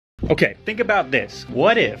Okay, think about this.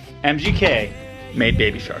 What if MGK made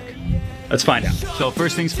Baby Shark? Let's find out. So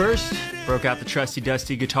first things first, broke out the trusty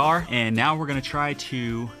dusty guitar, and now we're gonna try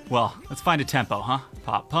to, well, let's find a tempo, huh?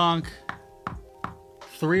 Pop punk.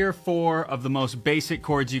 3 or 4 of the most basic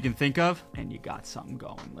chords you can think of, and you got something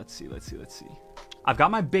going. Let's see. I've got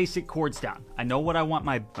my basic chords down. I know what I want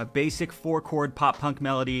my basic 4-chord pop punk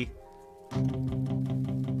melody.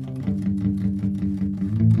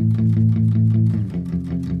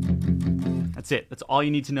 That's it. That's all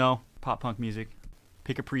you need to know. Pop punk music.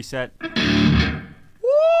 Pick a preset.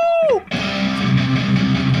 Woo!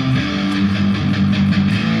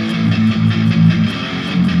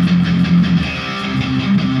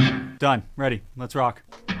 Done. Ready. Let's rock.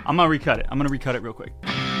 I'm gonna recut it. I'm gonna recut it real quick.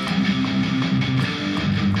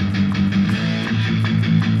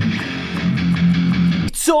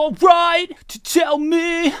 It's alright to tell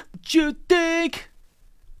me what you think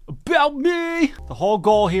about me. The whole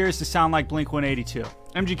goal here is to sound like Blink-182.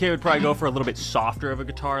 MGK would probably go for a little bit softer of a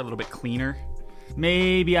guitar, a little bit cleaner.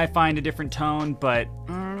 Maybe I find a different tone, but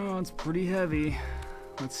I don't know, it's pretty heavy.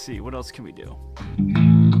 Let's see, what else can we do?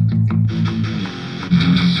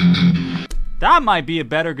 That might be a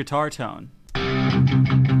better guitar tone.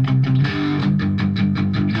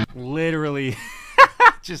 Literally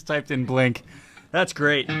just typed in Blink. That's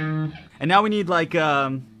great. And now we need like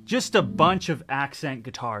just a bunch of accent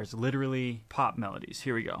guitars, literally pop melodies.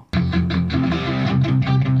 Here we go.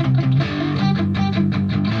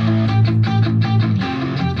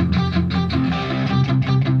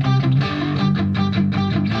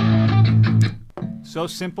 So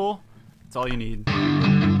simple, it's all you need.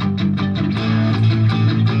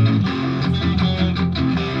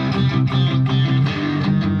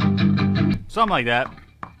 Something like that.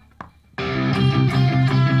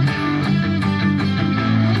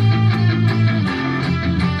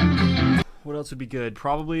 What else would be good?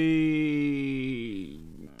 Probably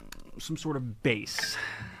some sort of bass.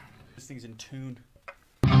 This thing's in tune.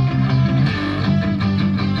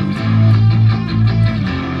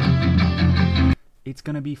 It's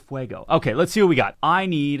gonna be fuego. Okay, let's see what we got. I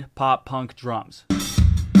need pop punk drums.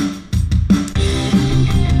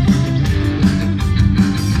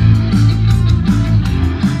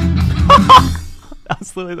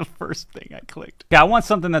 That's literally the first thing I clicked. Yeah, I want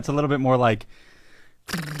something that's a little bit more like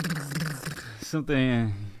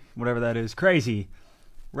something, whatever that is, crazy,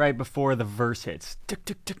 right before the verse hits. Tick,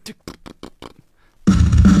 tick, tick, tick.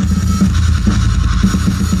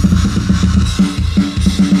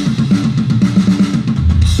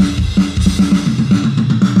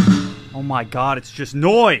 Oh my God, it's just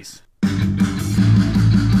noise.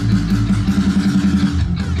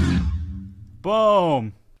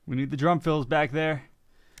 Boom. We need the drum fills back there.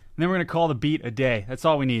 And then we're gonna call the beat a day. That's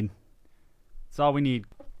all we need. That's all we need.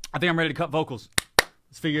 I think I'm ready to cut vocals.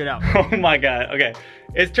 Let's figure it out. Oh my God, okay.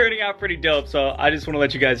 It's turning out pretty dope, so I just wanna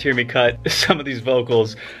let you guys hear me cut some of these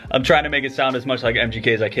vocals. I'm trying to make it sound as much like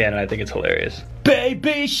MGK as I can, and I think it's hilarious.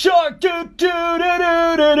 Baby shark, do do do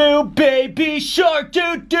do do do. Baby shark,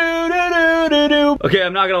 do do do do do do. Okay,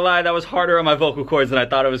 I'm not gonna lie, that was harder on my vocal cords than I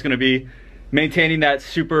thought it was gonna be. Maintaining that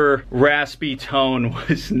super raspy tone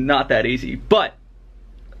was not that easy, but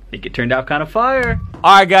I think it turned out kind of fire.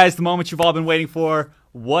 All right, guys, the moment you've all been waiting for.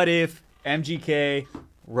 What if MGK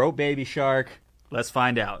wrote Baby Shark? Let's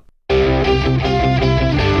find out.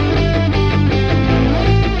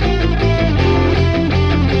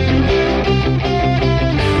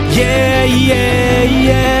 Yeah, yeah,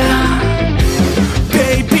 yeah.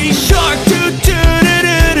 Baby Shark, do do do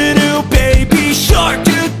do do do. Baby Shark,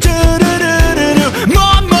 do do do do do do.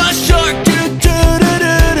 Mama Shark, do do do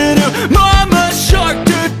do do do. Mama Shark,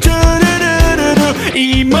 do do do do do do.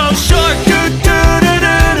 Emo Shark, do do do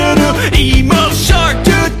do do do. Emo Shark,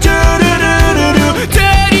 do do do do do do.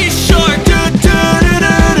 Daddy Shark, do do do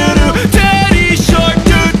do do do. Daddy Shark,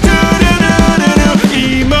 do do do do do do.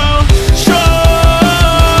 Emo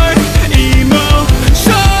Shark, Emo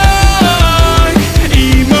Shark,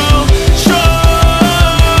 Emo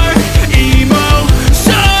Shark, Emo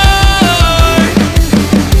Shark.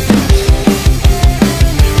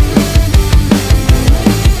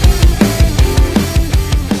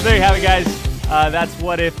 There you have it, guys. That's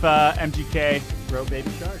what if MGK wrote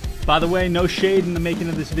Baby Shark. By the way, no shade in the making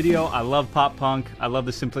of this video. I love pop punk. I love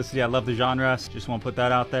the simplicity. I love the genre. Just want to put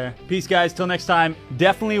that out there. Peace, guys. Till next time.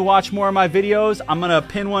 Definitely watch more of my videos. I'm going to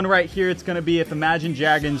pin one right here. It's going to be If Imagine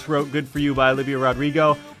Dragons Wrote Good For You by Olivia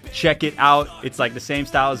Rodrigo. Check it out. It's like the same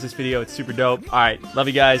style as this video. It's super dope. All right. Love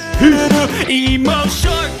you guys.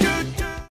 Peace.